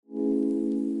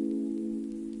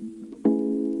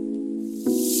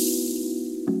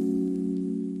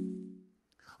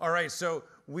All right, so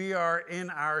we are in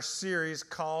our series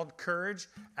called Courage,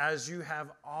 as you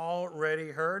have already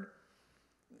heard.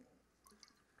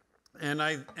 And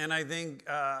I think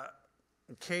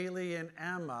Kaylee and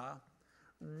Emma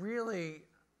really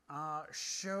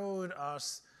showed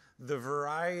us the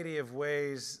variety of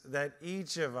ways that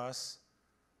each of us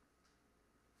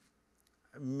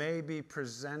may be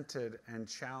presented and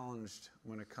challenged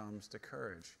when it comes to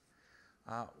courage.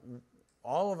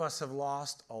 All of us have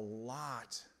lost a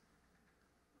lot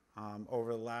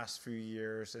over the last few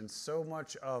years, and so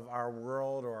much of our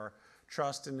world or our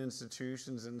trust in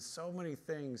institutions and so many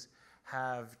things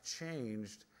have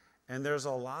changed, and there's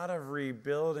a lot of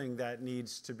rebuilding that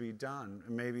needs to be done.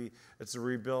 Maybe it's a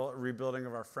rebuilding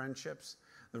of our friendships,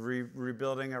 the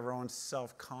rebuilding of our own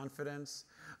self-confidence,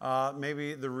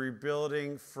 maybe the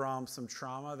rebuilding from some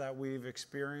trauma that we've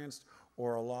experienced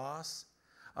or a loss.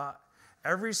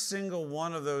 Every single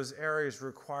one of those areas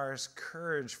requires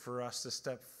courage for us to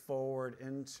step forward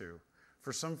into.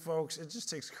 For some folks, it just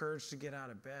takes courage to get out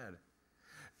of bed.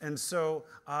 And so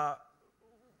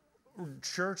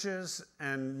churches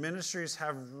and ministries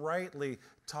have rightly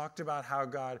talked about how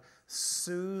God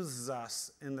soothes us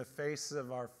in the face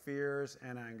of our fears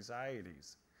and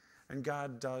anxieties. And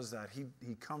God does that.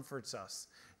 He comforts us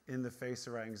in the face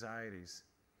of our anxieties.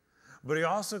 But He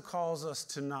also calls us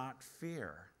to not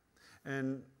fear.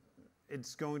 And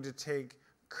it's going to take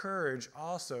courage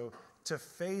also to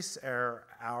face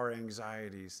our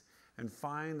anxieties and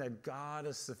find that God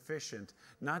is sufficient,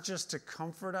 not just to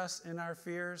comfort us in our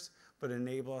fears, but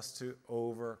enable us to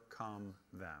overcome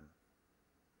them.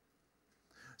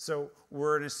 So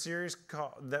we're in a series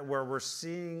where we're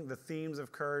seeing the themes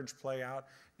of courage play out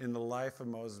in the life of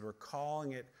Moses. We're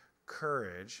calling it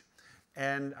Courage.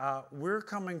 And we're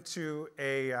coming to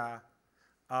a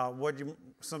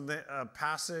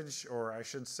passage, or I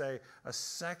should say, a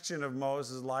section of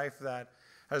Moses' life that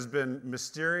has been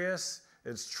mysterious,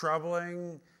 it's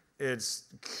troubling, it's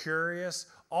curious,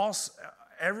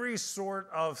 every sort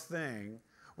of thing.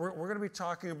 We're going to be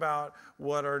talking about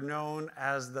what are known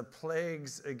as the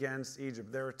plagues against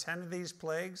Egypt. There are 10 of these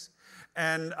plagues,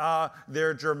 and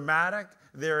they're dramatic,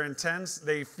 they're intense,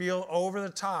 they feel over the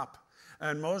top.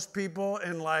 And most people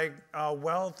in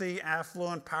wealthy,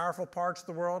 affluent, powerful parts of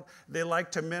the world, they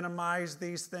like to minimize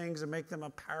these things and make them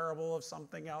a parable of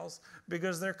something else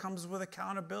because there comes with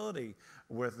accountability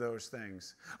with those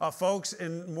things. Folks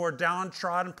in more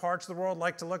downtrodden parts of the world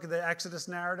like to look at the Exodus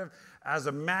narrative as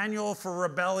a manual for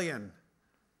rebellion.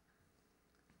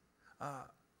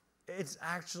 It's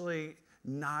actually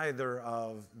neither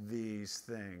of these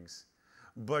things,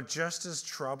 but just as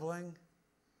troubling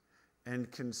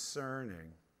and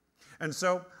concerning. And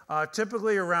so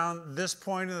typically around this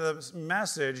point of the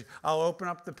message, I'll open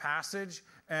up the passage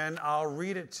and I'll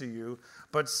read it to you.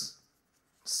 But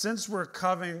since we're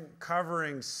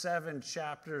covering 7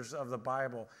 chapters of the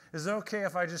Bible, is it okay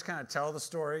if I just kind of tell the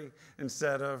story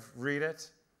instead of read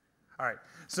it? All right.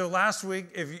 So last week,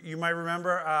 if you might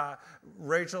remember,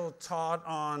 Rachel taught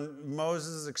on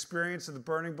Moses' experience of the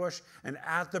burning bush. And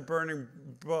at the burning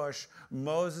bush,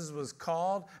 Moses was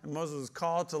called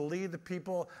to lead the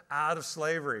people out of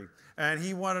slavery. And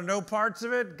he wanted no parts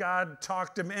of it. God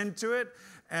talked him into it.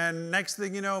 And next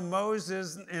thing you know,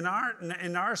 Moses, in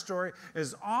our story,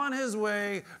 is on his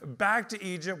way back to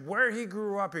Egypt, where he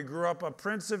grew up. He grew up a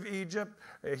prince of Egypt,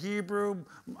 a Hebrew,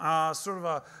 sort of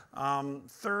a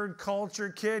third culture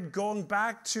kid, going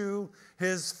back to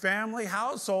his family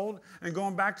household and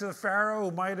going back to the Pharaoh,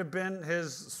 who might have been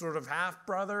his sort of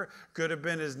half-brother, could have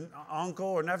been his uncle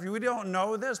or nephew. We don't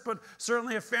know this, but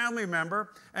certainly a family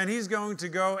member. And he's going to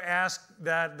go ask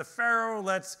that the Pharaoh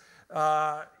lets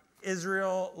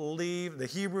Israel leave, the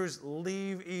Hebrews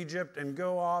leave Egypt and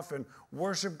go off and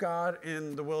worship God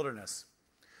in the wilderness.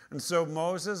 And so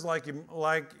Moses, like you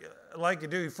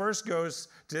do, he first goes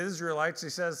to the Israelites. He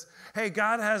says, hey,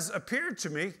 God has appeared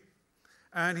to me,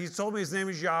 and he's told me his name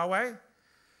is Yahweh.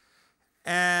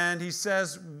 And he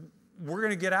says, we're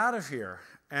going to get out of here.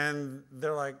 And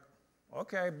they're like,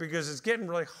 okay, because it's getting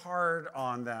really hard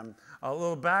on them. A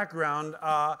little background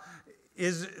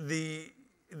is the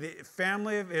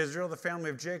family of Israel, the family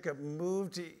of Jacob,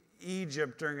 moved to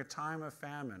Egypt during a time of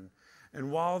famine. And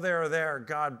while they were there,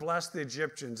 God blessed the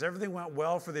Egyptians. Everything went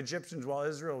well for the Egyptians while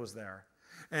Israel was there.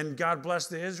 And God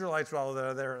blessed the Israelites while they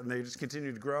were there, and they just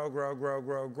continued to grow.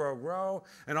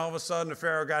 And all of a sudden, the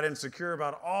Pharaoh got insecure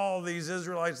about all these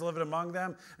Israelites living among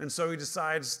them, and so he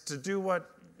decides to do what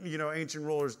ancient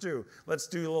rulers do. Let's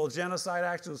do a little genocide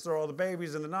action, let's throw all the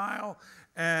babies in the Nile,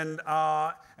 And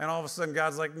all of a sudden,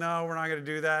 God's like, no, we're not going to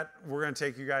do that. We're going to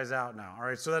take you guys out now. All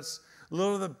right, so that's a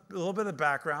little bit of the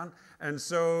background. And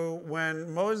so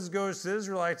when Moses goes to the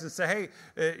Israelites and say,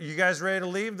 hey, you guys ready to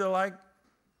leave? They're like,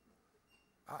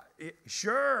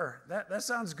 sure, that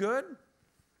sounds good.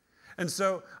 And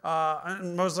so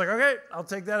and Moses is like, okay, I'll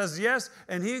take that as a yes.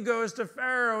 And he goes to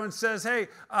Pharaoh and says, hey,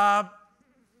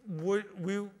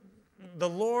 the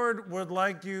Lord would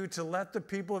like you to let the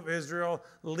people of Israel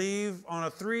leave on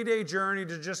a 3-day journey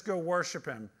to just go worship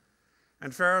him.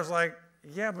 And Pharaoh's like,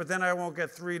 yeah, but then I won't get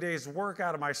 3 days work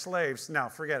out of my slaves. No,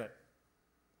 forget it.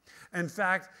 In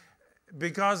fact,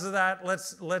 because of that,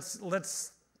 let's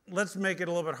make it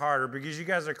a little bit harder, because you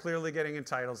guys are clearly getting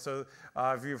entitled. So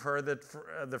if you've heard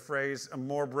the phrase,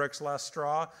 more bricks, less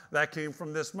straw, that came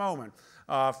from this moment.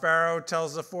 Pharaoh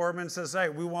tells the foreman, says, hey,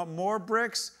 we want more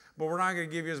bricks, but we're not going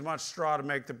to give you as much straw to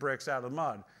make the bricks out of the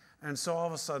mud. And so all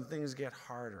of a sudden, things get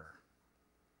harder.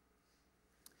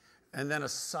 And then a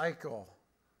cycle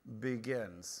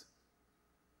begins.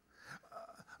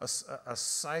 A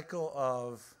cycle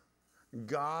of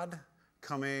God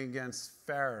coming against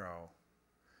Pharaoh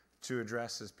to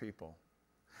address his people.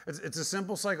 It's a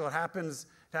simple cycle. It happens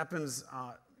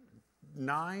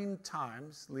 9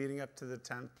 times leading up to the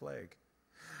 10th plague.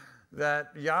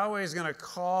 That Yahweh is going to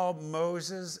call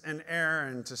Moses and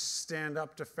Aaron to stand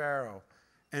up to Pharaoh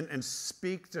and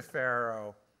speak to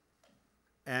Pharaoh,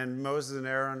 and Moses and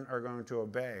Aaron are going to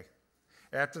obey.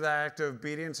 After that act of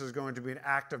obedience, there's going to be an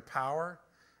act of power,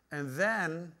 and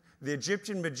then the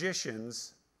Egyptian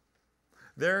magicians,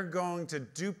 they're going to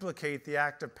duplicate the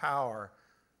act of power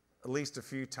at least a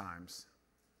few times.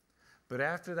 But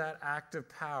after that act of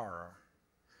power,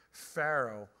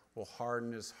 Pharaoh will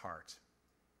harden his heart.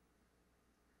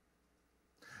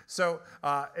 So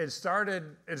it started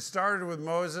with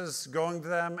Moses going to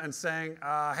them and saying,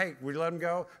 hey, would you let him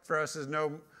go? Pharaoh says,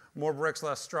 no, more bricks,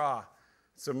 less straw.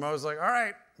 So Moses is like, all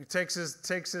right. He takes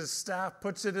his staff,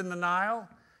 puts it in the Nile,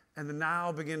 and the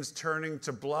Nile begins turning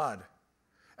to blood.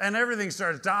 And everything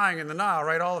starts dying in the Nile,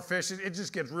 right? All the fish, it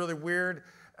just gets really weird.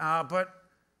 But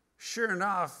sure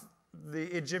enough, the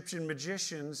Egyptian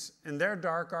magicians, in their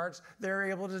dark arts, they're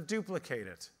able to duplicate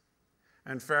it.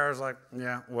 And Pharaoh's like,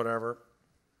 yeah, whatever.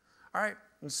 All right,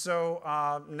 and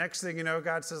so next thing you know,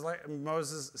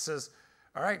 Moses says,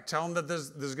 all right, tell them that there's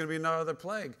going to be no other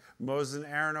plague. Moses and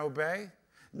Aaron obey.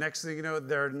 Next thing you know,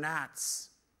 there are gnats.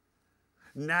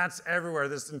 Gnats everywhere,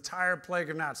 this entire plague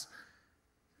of gnats.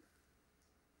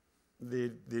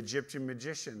 The Egyptian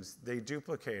magicians, they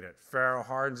duplicate it. Pharaoh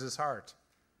hardens his heart.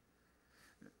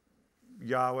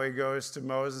 Yahweh goes to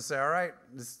Moses and says, all right,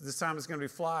 this time it's going to be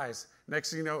flies. Next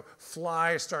thing you know,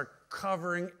 flies start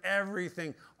covering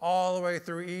everything all the way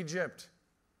through Egypt.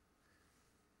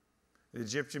 The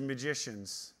Egyptian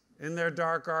magicians, in their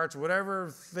dark arts, whatever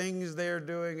things they're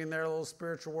doing in their little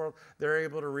spiritual world, they're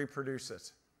able to reproduce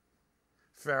it.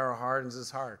 Pharaoh hardens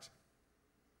his heart.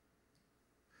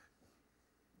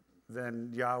 Then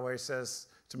Yahweh says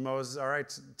to Moses, all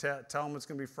right, tell him it's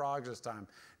going to be frogs this time.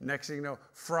 Next thing you know,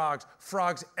 frogs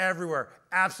everywhere,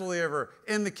 absolutely everywhere,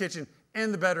 in the kitchen,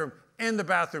 in the bedroom, in the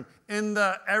bathroom,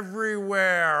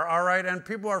 everywhere, all right? And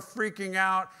people are freaking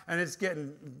out, and it's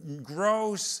getting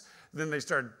gross. Then they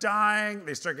start dying.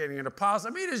 They start getting into piles. I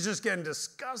mean, it's just getting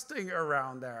disgusting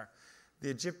around there. The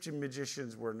Egyptian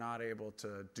magicians were not able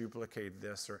to duplicate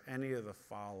this or any of the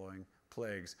following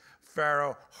plagues.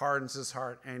 Pharaoh hardens his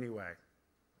heart anyway.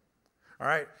 All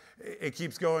right, it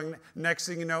keeps going. Next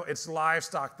thing you know, it's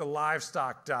livestock. The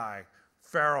livestock die.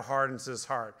 Pharaoh hardens his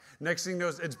heart. Next thing you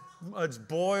know, it's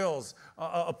boils,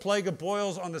 a plague of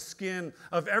boils on the skin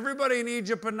of everybody in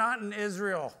Egypt, but not in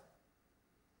Israel.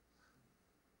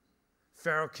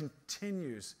 Pharaoh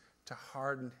continues to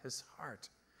harden his heart.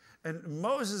 And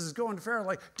Moses is going to Pharaoh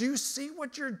like, do you see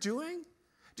what you're doing?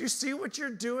 Do you see what you're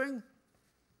doing?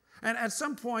 And at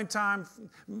some point in time,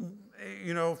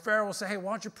 Pharaoh will say, hey,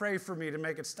 why don't you pray for me to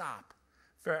make it stop?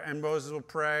 And Moses will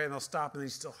pray, and they'll stop, and he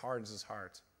still hardens his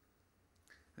heart.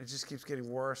 And it just keeps getting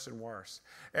worse and worse.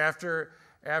 After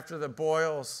the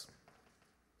boils,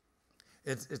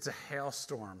 it's a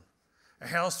hailstorm. A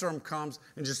hailstorm comes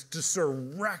and just sort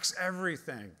of wrecks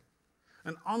everything.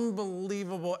 An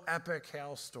unbelievable, epic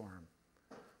hailstorm.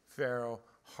 Pharaoh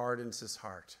hardens his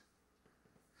heart.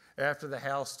 After the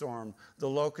hailstorm, the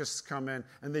locusts come in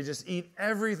and they just eat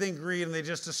everything green and they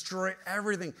just destroy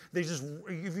everything.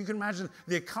 If you can imagine,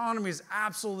 the economy is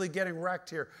absolutely getting wrecked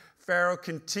here. Pharaoh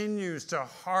continues to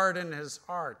harden his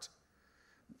heart.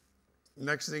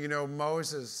 Next thing you know,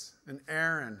 Moses and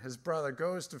Aaron, his brother,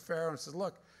 goes to Pharaoh and says,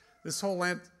 look, this whole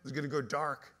land is going to go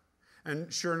dark.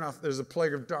 And sure enough, there's a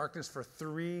plague of darkness for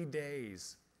 3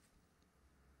 days.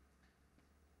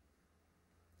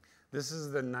 This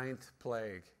is the 9th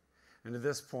plague. And at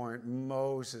this point,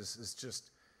 Moses is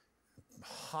just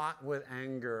hot with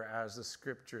anger, as the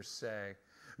scriptures say,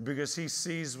 because he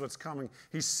sees what's coming.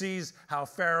 He sees how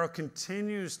Pharaoh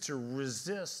continues to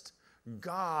resist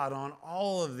God on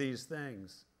all of these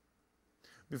things.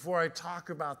 Before I talk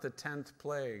about the 10th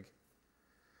plague,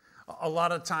 a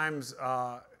lot of times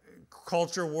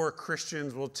culture war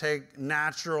Christians will take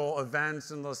natural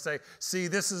events and they'll say, see,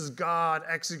 this is God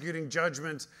executing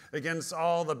judgment against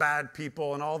all the bad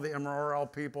people and all the immoral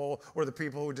people or the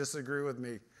people who disagree with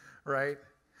me, right?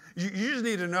 You just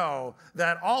need to know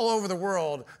that all over the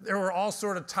world, there were all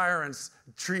sort of tyrants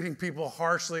treating people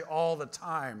harshly all the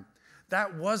time.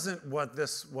 That wasn't what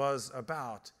this was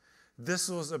about. This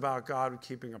was about God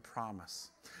keeping a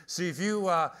promise. See, if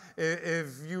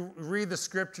you read the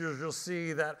scriptures, you'll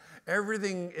see that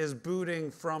everything is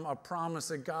booting from a promise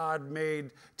that God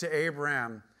made to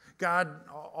Abraham. God,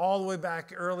 all the way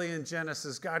back early in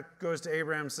Genesis, God goes to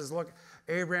Abraham and says, look,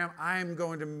 Abraham, I am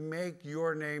going to make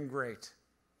your name great.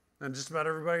 And just about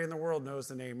everybody in the world knows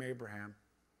the name Abraham.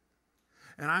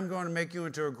 And I'm going to make you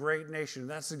into a great nation.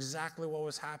 That's exactly what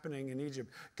was happening in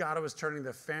Egypt. God was turning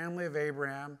the family of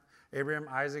Abraham,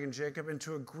 Isaac, and Jacob,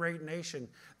 into a great nation.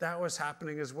 That was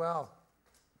happening as well.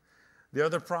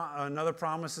 Another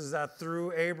promise is that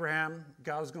through Abraham,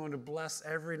 God was going to bless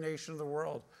every nation of the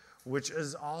world, which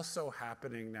is also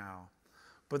happening now.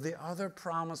 But the other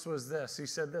promise was this. He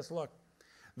said this, look,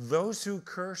 those who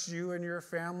curse you and your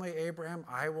family, Abraham,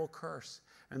 I will curse.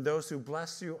 And those who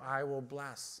bless you, I will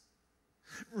bless.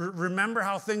 Remember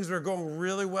how things were going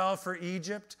really well for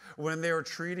Egypt when they were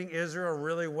treating Israel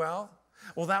really well?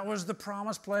 Well, that was the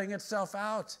promise playing itself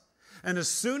out. And as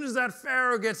soon as that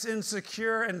Pharaoh gets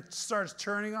insecure and starts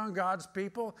turning on God's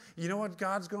people, you know what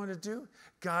God's going to do?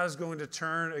 God is going to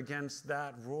turn against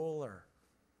that ruler.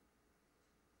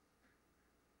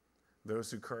 Those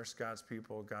who curse God's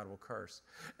people, God will curse.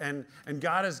 And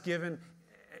God has given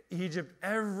Egypt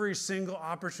every single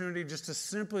opportunity just to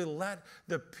simply let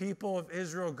the people of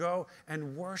Israel go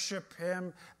and worship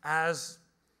him as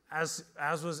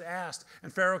was asked.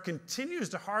 And Pharaoh continues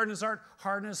to harden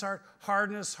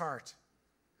his heart.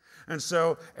 And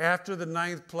so after the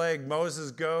 9th plague,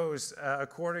 Moses goes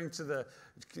according to the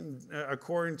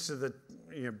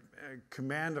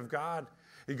command of God.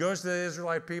 He goes to the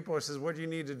Israelite people and says, what do you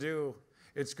need to do?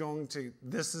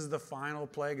 This is the final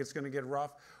plague. It's going to get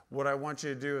rough. What I want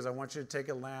you to do is I want you to take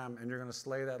a lamb and you're going to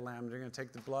slay that lamb. You're going to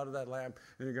take the blood of that lamb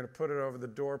and you're going to put it over the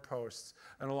doorposts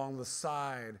and along the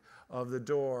side of the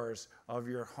doors of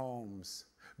your homes,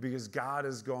 because God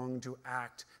is going to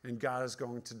act and God is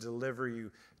going to deliver you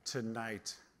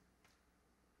tonight.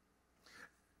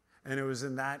 And it was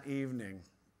in that evening,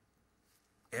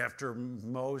 after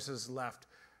Moses left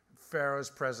Pharaoh's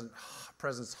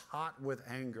presence hot with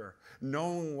anger,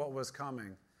 knowing what was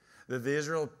coming, that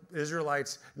the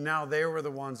Israelites, now they were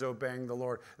the ones obeying the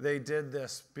Lord. They did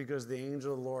this because the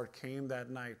angel of the Lord came that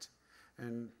night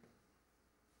and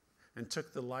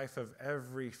took the life of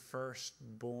every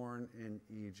firstborn in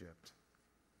Egypt.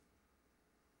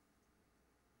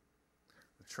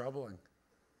 Troubling.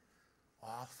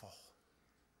 Awful.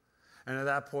 And at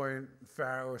that point,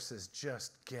 Pharaoh says,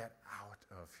 just get out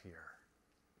of here.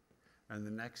 And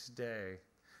the next day,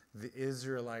 the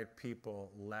Israelite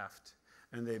people left,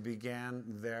 and they began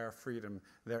their freedom.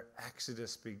 Their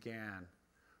exodus began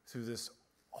through this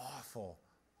awful,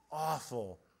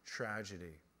 awful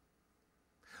tragedy.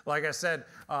 Like I said,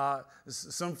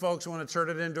 some folks want to turn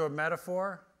it into a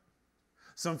metaphor.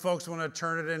 Some folks want to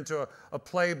turn it into a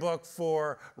playbook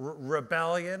for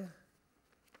rebellion.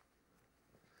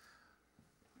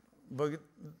 But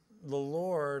the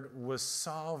Lord was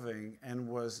solving and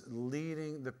was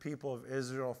leading the people of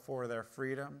Israel for their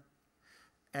freedom.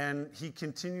 And he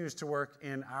continues to work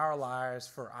in our lives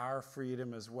for our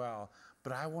freedom as well.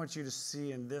 But I want you to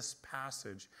see in this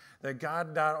passage that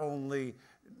God not only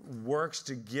works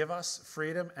to give us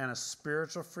freedom and a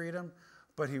spiritual freedom,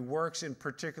 but he works in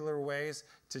particular ways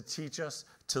to teach us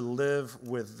to live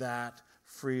with that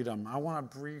freedom. I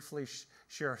want to briefly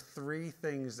share 3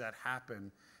 things that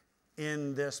happen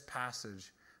in this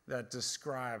passage that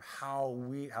describe how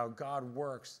God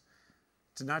works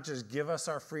to not just give us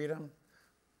our freedom,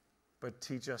 but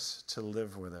teach us to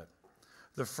live with it.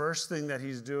 The first thing that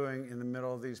he's doing in the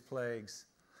middle of these plagues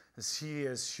is he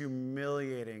is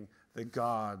humiliating the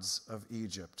gods of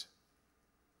Egypt.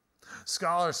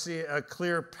 Scholars see a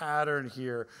clear pattern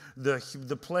here.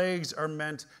 The plagues are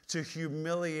meant to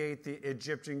humiliate the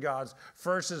Egyptian gods.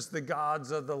 First is the gods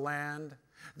of the land,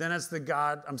 Then it's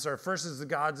first it's the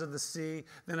gods of the sea,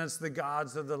 then it's the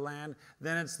gods of the land,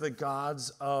 then it's the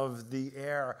gods of the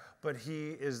air, but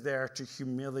he is there to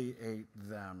humiliate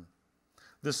them.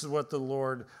 This is what the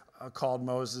Lord called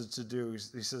Moses to do.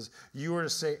 He says, you are to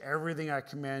say everything I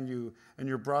command you, and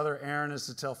your brother Aaron is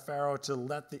to tell Pharaoh to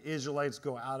let the Israelites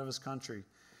go out of his country.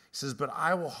 He says, but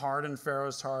I will harden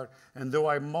Pharaoh's heart, and though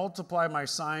I multiply my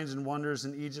signs and wonders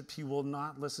in Egypt, he will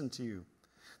not listen to you.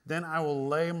 Then I will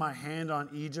lay my hand on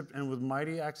Egypt, and with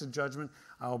mighty acts of judgment,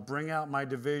 I will bring out my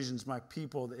divisions, my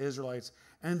people, the Israelites,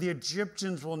 and the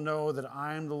Egyptians will know that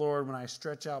I am the Lord when I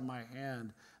stretch out my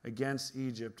hand against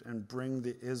Egypt and bring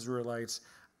the Israelites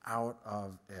out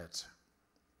of it.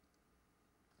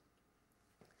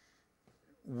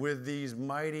 With these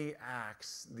mighty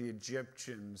acts, the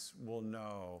Egyptians will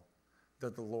know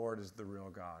that the Lord is the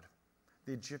real God.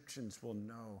 The Egyptians will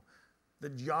know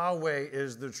that Yahweh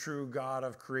is the true God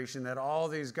of creation, that all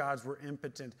these gods were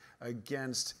impotent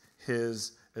against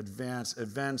his events,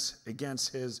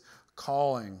 against his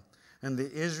calling. And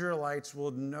the Israelites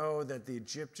will know that the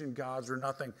Egyptian gods were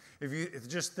nothing. If you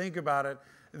just think about it,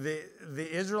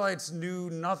 the Israelites knew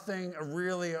nothing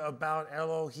really about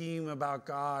Elohim, about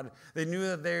God. They knew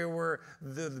that they were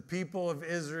the people of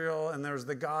Israel, and there was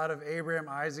the God of Abraham,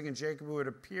 Isaac, and Jacob who had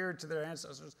appeared to their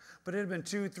ancestors. But it had been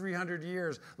 200-300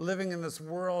 years living in this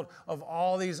world of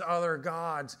all these other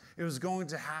gods. It was going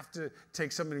to have to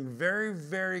take something very,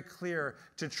 very clear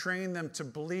to train them to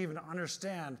believe and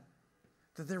understand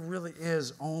that there really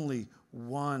is only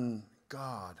one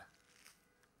God.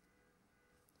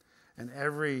 And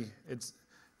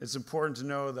it's important to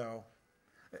know, though,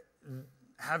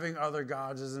 having other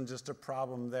gods isn't just a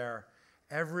problem there.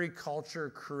 Every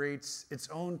culture creates its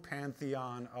own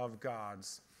pantheon of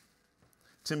gods.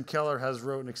 Tim Keller has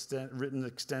written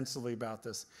extensively about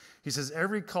this. He says,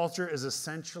 every culture is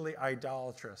essentially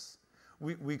idolatrous.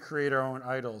 We create our own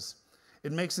idols.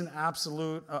 It makes an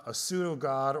absolute, a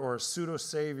pseudo-god or a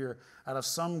pseudo-savior out of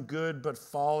some good but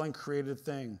fallen created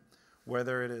thing,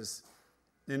 whether it is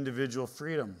individual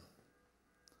freedom,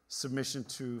 submission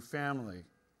to family,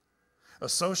 a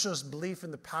socialist belief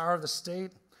in the power of the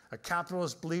state, a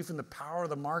capitalist belief in the power of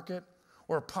the market,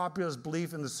 or a populist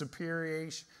belief in the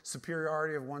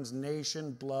superiority of one's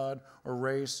nation, blood, or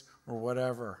race, or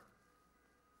whatever.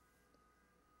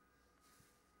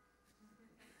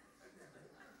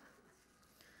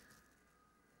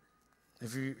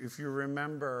 If you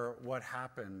remember what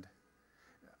happened,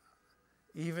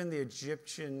 even the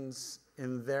Egyptians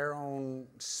in their own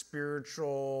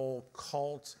spiritual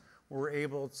cult were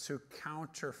able to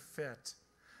counterfeit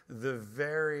the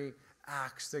very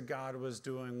acts that God was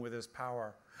doing with his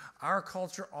power. Our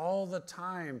culture all the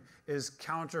time is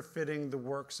counterfeiting the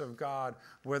works of God,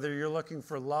 whether you're looking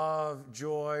for love,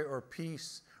 joy, or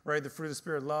peace, right? The fruit of the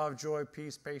Spirit, love, joy,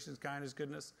 peace, patience, kindness,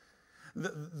 goodness.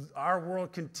 Our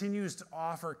world continues to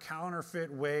offer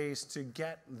counterfeit ways to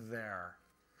get there.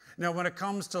 Now, when it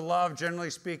comes to love, generally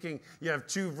speaking, you have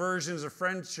two versions of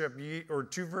friendship or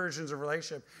two versions of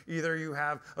relationship. Either you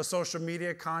have a social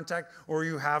media contact or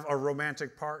you have a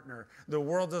romantic partner. The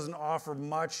world doesn't offer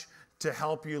much to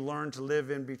help you learn to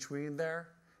live in between there,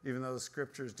 even though the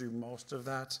scriptures do most of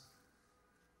that.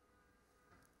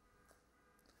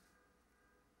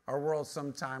 Our world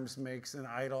sometimes makes an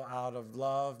idol out of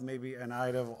love, maybe an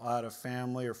idol out of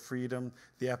family or freedom,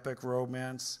 the epic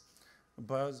romance.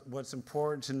 But what's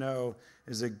important to know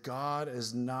is that God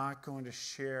is not going to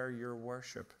share your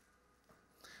worship.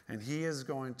 And he is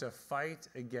going to fight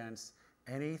against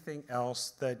anything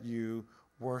else that you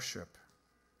worship.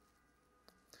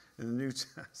 In the New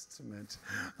Testament,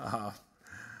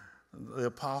 the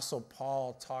Apostle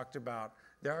Paul talked about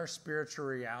there are spiritual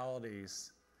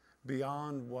realities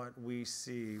beyond what we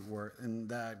see, and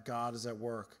that God is at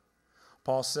work.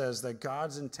 Paul says that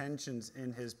God's intentions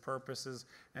in his purposes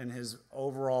and his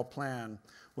overall plan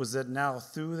was that now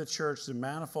through the church, the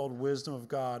manifold wisdom of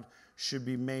God should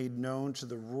be made known to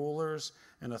the rulers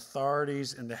and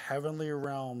authorities in the heavenly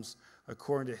realms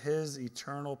according to his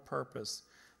eternal purpose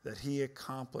that he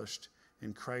accomplished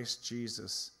in Christ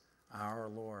Jesus, our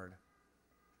Lord.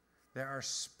 God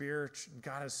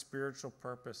has spiritual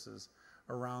purposes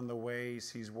around the ways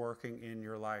he's working in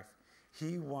your life.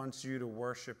 He wants you to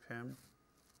worship him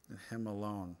and him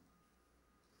alone.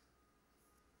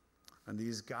 And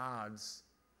these gods,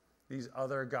 these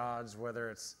other gods, whether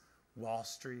it's Wall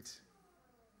Street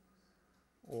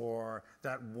or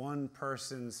that one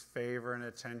person's favor and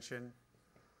attention,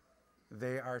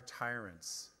 they are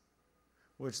tyrants.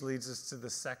 Which leads us to the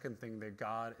second thing that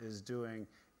God is doing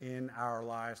in our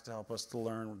lives to help us to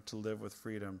learn to live with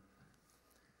freedom.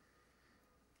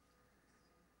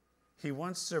 He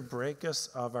wants to break us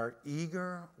of our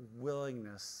eager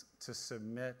willingness to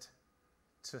submit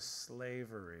to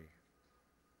slavery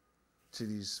to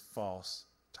these false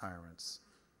tyrants.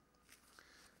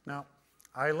 Now,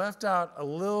 I left out a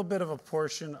little bit of a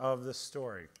portion of the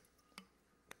story.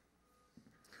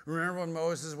 Remember when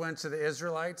Moses went to the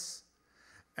Israelites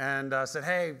and said,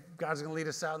 hey, God's going to lead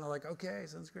us out? And they're like, okay,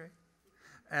 sounds great.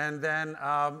 And then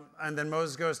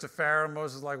Moses goes to Pharaoh, and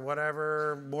Moses is like,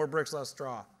 whatever, more bricks, less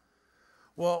straw.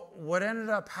 Well, what ended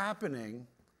up happening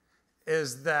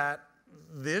is that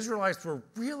the Israelites were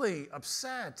really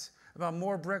upset about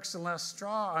more bricks and less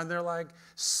straw. And they're like,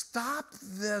 stop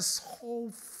this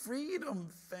whole freedom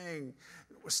thing.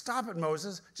 Stop it,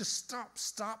 Moses. Just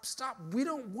stop. We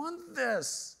don't want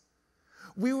this.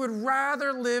 We would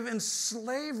rather live in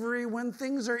slavery when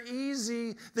things are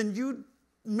easy than you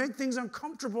make things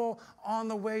uncomfortable on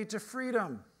the way to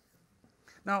freedom.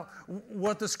 Now,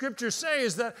 what the scriptures say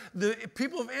is that the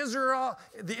people of Israel,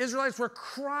 the Israelites, were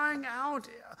crying out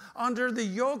under the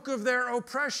yoke of their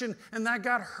oppression, and that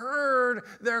God heard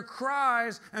their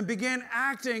cries and began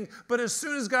acting. But as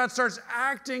soon as God starts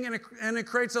acting and it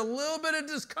creates a little bit of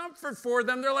discomfort for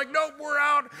them, they're like, nope, we're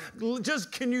out.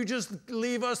 Can you just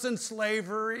leave us in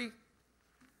slavery?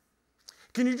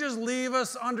 Can you just leave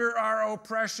us under our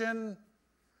oppression?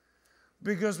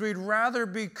 Because we'd rather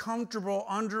be comfortable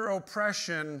under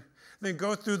oppression than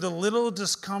go through the little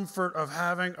discomfort of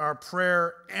having our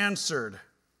prayer answered.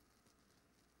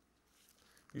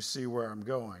 You see where I'm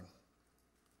going.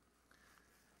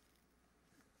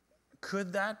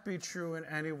 Could that be true in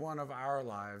any one of our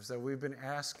lives, that we've been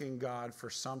asking God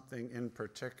for something in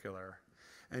particular,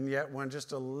 and yet when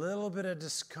just a little bit of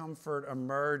discomfort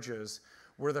emerges,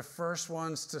 we're the first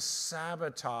ones to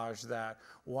sabotage that.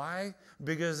 Why?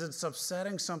 Because it's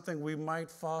upsetting something we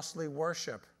might falsely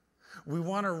worship. We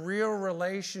want a real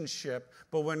relationship,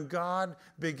 but when God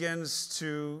begins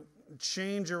to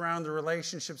change around the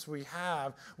relationships we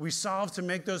have, we solve to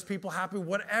make those people happy,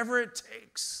 whatever it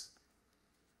takes.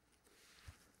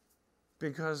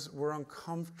 Because we're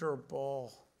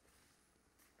uncomfortable.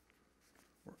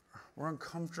 We're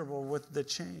uncomfortable with the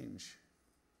change.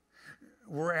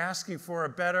 We're asking for a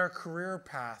better career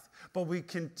path, but we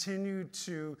continue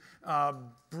to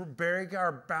break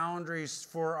our boundaries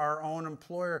for our own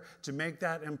employer to make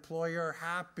that employer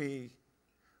happy,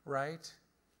 right?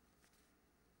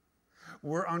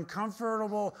 We're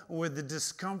uncomfortable with the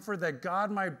discomfort that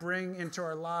God might bring into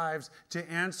our lives to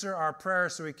answer our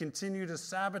prayers, so we continue to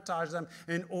sabotage them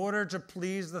in order to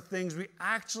please the things we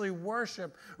actually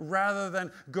worship, rather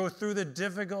than go through the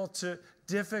difficult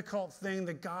thing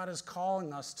that God is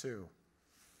calling us to.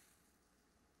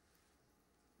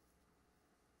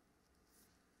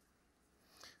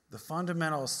 The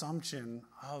fundamental assumption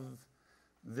of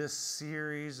this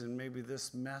series and maybe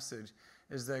this message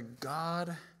is that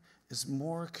God is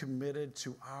more committed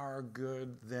to our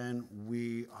good than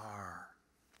we are.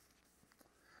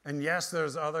 And yes,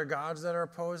 there's other gods that are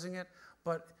opposing it,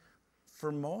 but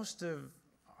for most of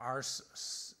our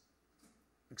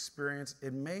experience,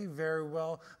 it may very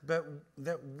well be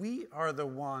that we are the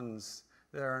ones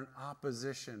that are in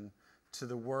opposition to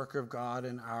the work of God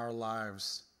in our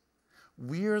lives.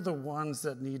 We are the ones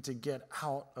that need to get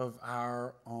out of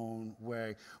our own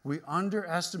way. We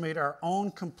underestimate our own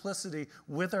complicity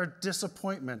with our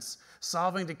disappointments,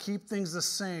 solving to keep things the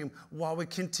same while we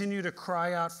continue to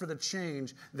cry out for the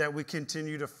change that we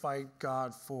continue to fight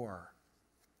God for.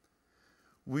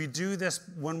 We do this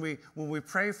when we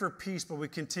pray for peace, but we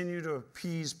continue to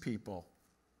appease people.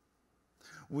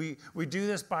 We do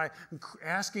this by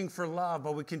asking for love,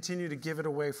 but we continue to give it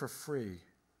away for free.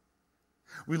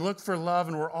 We look for love,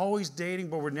 and we're always dating,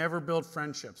 but we never build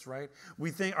friendships, right?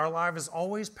 We think our life is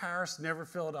always Paris, never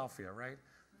Philadelphia, right?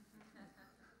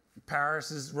 Paris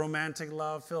is romantic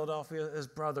love. Philadelphia is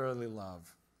brotherly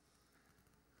love.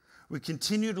 We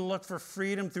continue to look for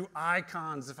freedom through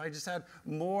icons. If I just had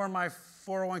more in my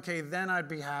 401k, then I'd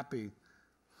be happy.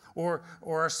 Or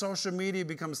our social media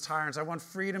becomes tyrants. I want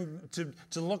freedom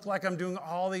to look like I'm doing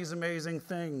all these amazing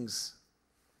things.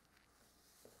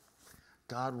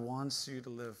 God wants you to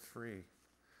live free.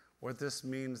 What this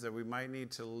means that we might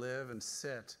need to live and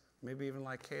sit, maybe even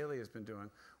like Kaylee has been doing,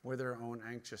 with her own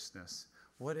anxiousness.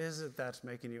 What is it that's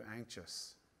making you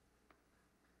anxious?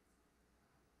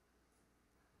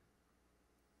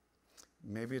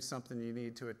 Maybe it's something you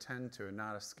need to attend to and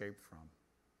not escape from.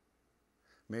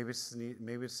 Maybe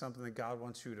it's something that God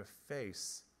wants you to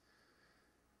face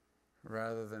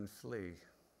rather than flee.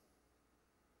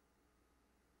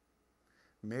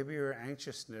 Maybe your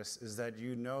anxiousness is that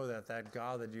you know that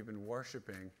God that you've been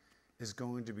worshiping is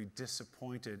going to be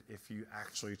disappointed if you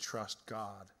actually trust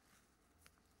God.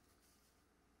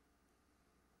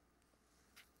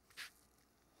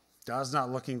 God's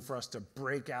not looking for us to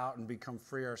break out and become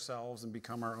free ourselves and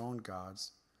become our own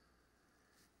gods.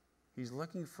 He's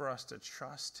looking for us to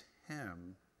trust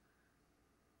him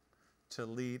to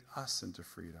lead us into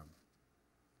freedom.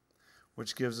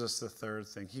 Which gives us the third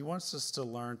thing. He wants us to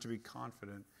learn to be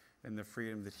confident in the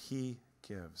freedom that he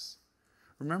gives.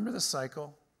 Remember the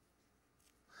cycle?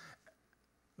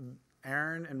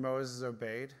 Aaron and Moses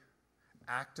obeyed.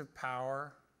 Active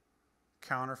power,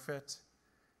 counterfeit,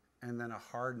 and then a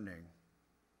hardening.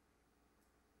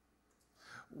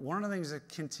 One of the things that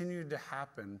continued to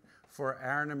happen for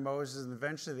Aaron and Moses and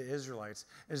eventually the Israelites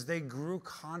is they grew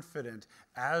confident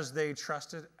as they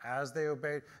trusted, as they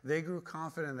obeyed. They grew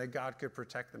confident that God could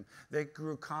protect them. They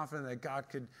grew confident that God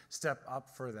could step up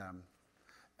for them.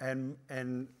 And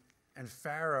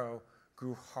Pharaoh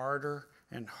grew harder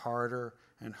and harder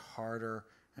and harder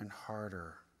and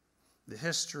harder. The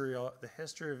history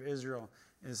of Israel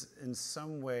is in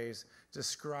some ways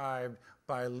described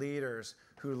by leaders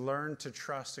who learned to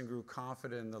trust and grew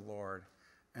confident in the Lord,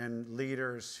 and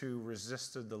leaders who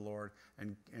resisted the Lord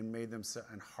and made them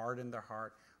and hardened their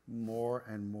heart more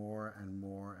and more and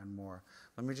more and more.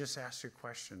 Let me just ask you a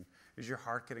question. Is your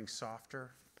heart getting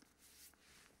softer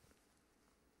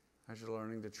as you're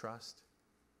learning to trust?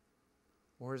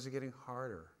 Or is it getting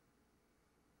harder?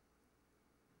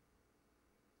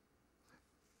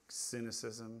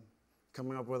 Cynicism,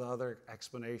 coming up with other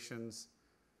explanations,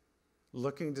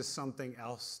 looking to something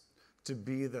else to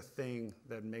be the thing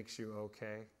that makes you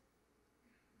okay.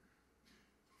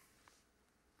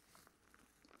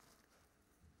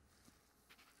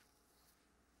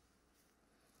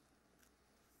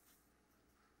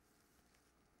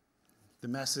 The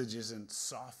message isn't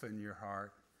soften your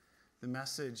heart. The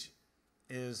message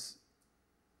is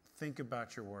think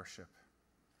about your worship.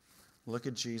 Look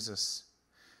at Jesus.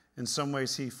 In some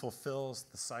ways, he fulfills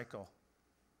the cycle,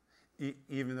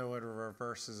 even though it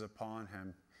reverses upon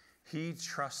him. He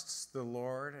trusts the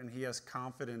Lord, and he has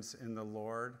confidence in the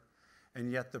Lord,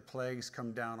 and yet the plagues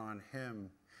come down on him.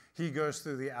 He goes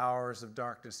through the hours of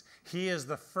darkness. He is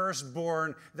the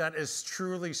firstborn that is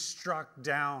truly struck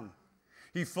down.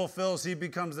 He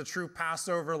becomes the true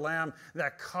Passover lamb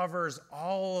that covers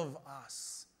all of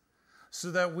us,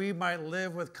 so that we might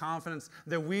live with confidence,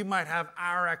 that we might have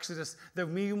our exodus, that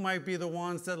we might be the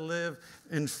ones that live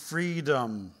in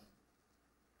freedom.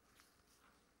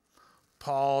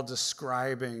 Paul,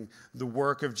 describing the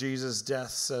work of Jesus'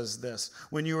 death, says this: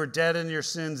 when you were dead in your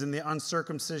sins and the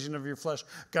uncircumcision of your flesh,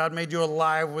 God made you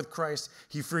alive with Christ.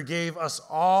 He forgave us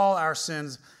all our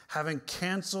sins, having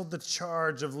canceled the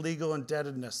charge of legal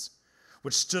indebtedness,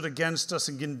 which stood against us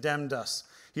and condemned us.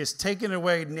 He has taken it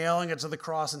away, nailing it to the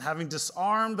cross, and having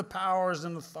disarmed the powers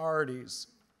and authorities,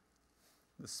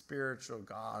 the spiritual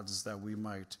gods that we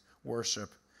might worship,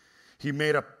 he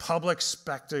made a public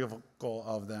spectacle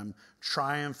of them,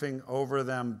 triumphing over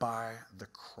them by the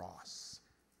cross.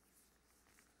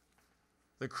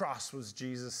 The cross was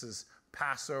Jesus'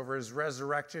 Passover. His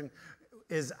resurrection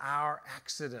is our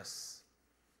exodus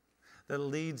that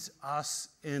leads us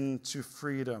into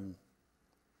freedom.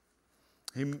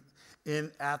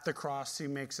 At the cross, he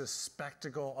makes a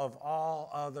spectacle of all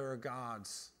other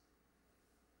gods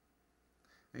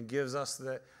and gives us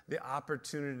the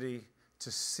opportunity to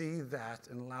see that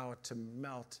and allow it to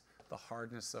melt the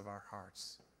hardness of our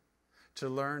hearts, to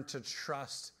learn to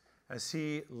trust as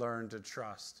he learned to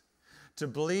trust, to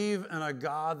believe in a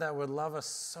God that would love us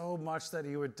so much that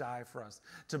he would die for us,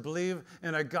 to believe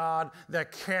in a God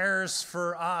that cares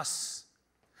for us,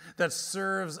 that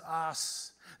serves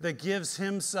us, that gives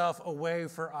himself away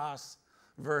for us,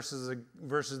 versus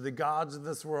the gods of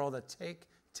this world that take,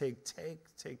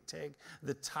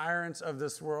 the tyrants of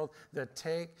this world that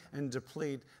take and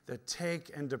deplete, that take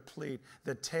and deplete,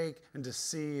 that take and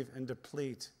deceive and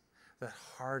deplete, that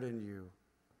harden you,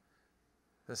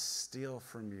 that steal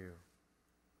from you.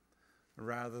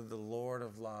 Rather, the Lord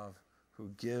of love who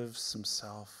gives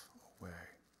himself away.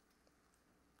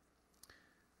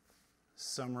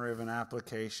 Summary of an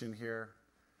application here.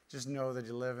 Just know that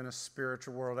you live in a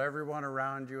spiritual world. Everyone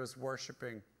around you is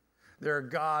worshiping. There are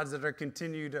gods that are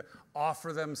continue to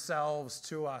offer themselves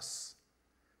to us.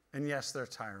 And yes, they're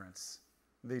tyrants.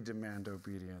 They demand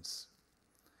obedience.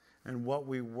 And what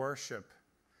we worship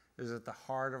is at the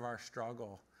heart of our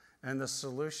struggle. And the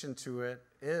solution to it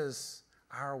is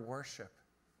our worship.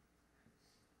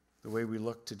 The way we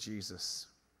look to Jesus.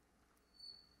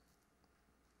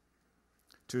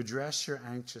 To address your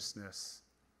anxiousness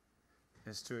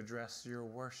is to address your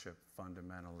worship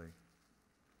fundamentally.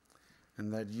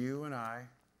 And that you and I,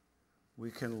 we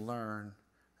can learn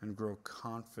and grow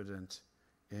confident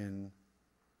in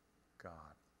God.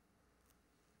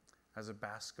 as a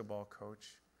basketball coach.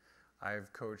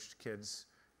 I've coached kids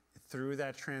through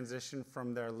that transition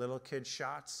from their little kid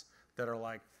shots that are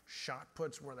like shot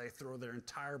puts where they throw their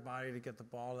entire body to get the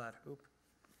ball to that hoop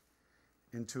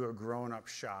into a grown-up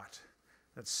shot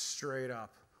that's straight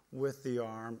up with the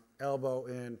arm, elbow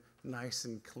in, nice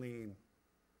and clean.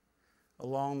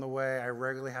 Along the way, I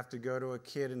regularly have to go to a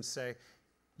kid and say,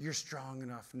 you're strong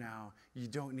enough now. You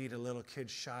don't need a little kid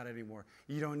shot anymore.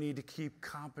 You don't need to keep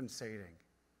compensating.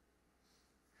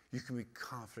 You can be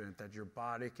confident that your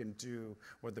body can do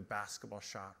what the basketball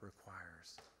shot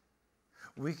requires.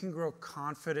 We can grow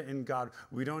confident in God.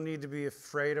 We don't need to be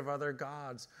afraid of other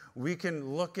gods. We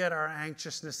can look at our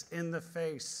anxiousness in the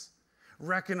face,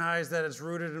 recognize that it's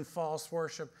rooted in false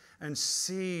worship, and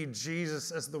see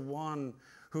Jesus as the one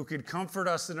who could comfort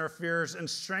us in our fears and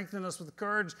strengthen us with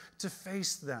courage to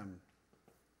face them.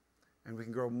 And we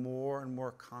can grow more and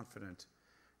more confident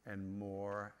and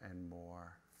more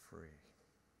free.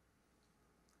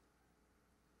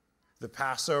 The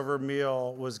Passover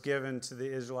meal was given to the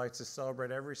Israelites to celebrate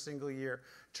every single year,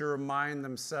 to remind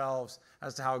themselves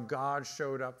as to how God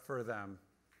showed up for them.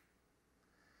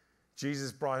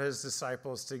 Jesus brought his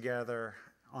disciples together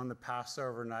on the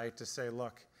Passover night to say,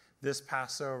 look, this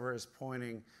Passover is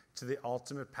pointing to the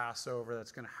ultimate Passover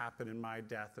that's going to happen in my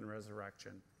death and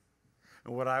resurrection.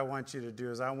 And what I want you to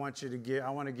do is I want to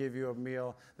give you a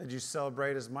meal that you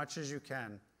celebrate as much as you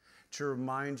can, to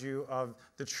remind you of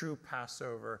the true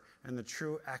Passover and the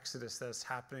true Exodus that is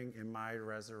happening in my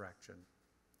resurrection.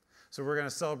 So we're going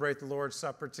to celebrate the Lord's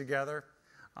Supper together.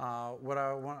 What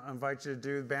I want to invite you to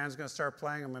do, the band's going to start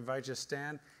playing. I'm going to invite you to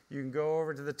stand. You can go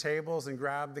over to the tables and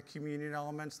grab the communion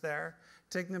elements there.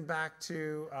 Take them back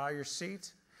to your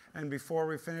seat. And before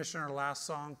we finish in our last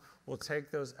song, we'll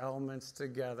take those elements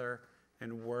together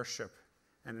in worship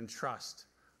and in trust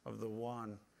of the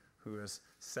one who has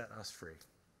set us free.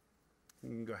 You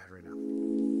can go ahead right now.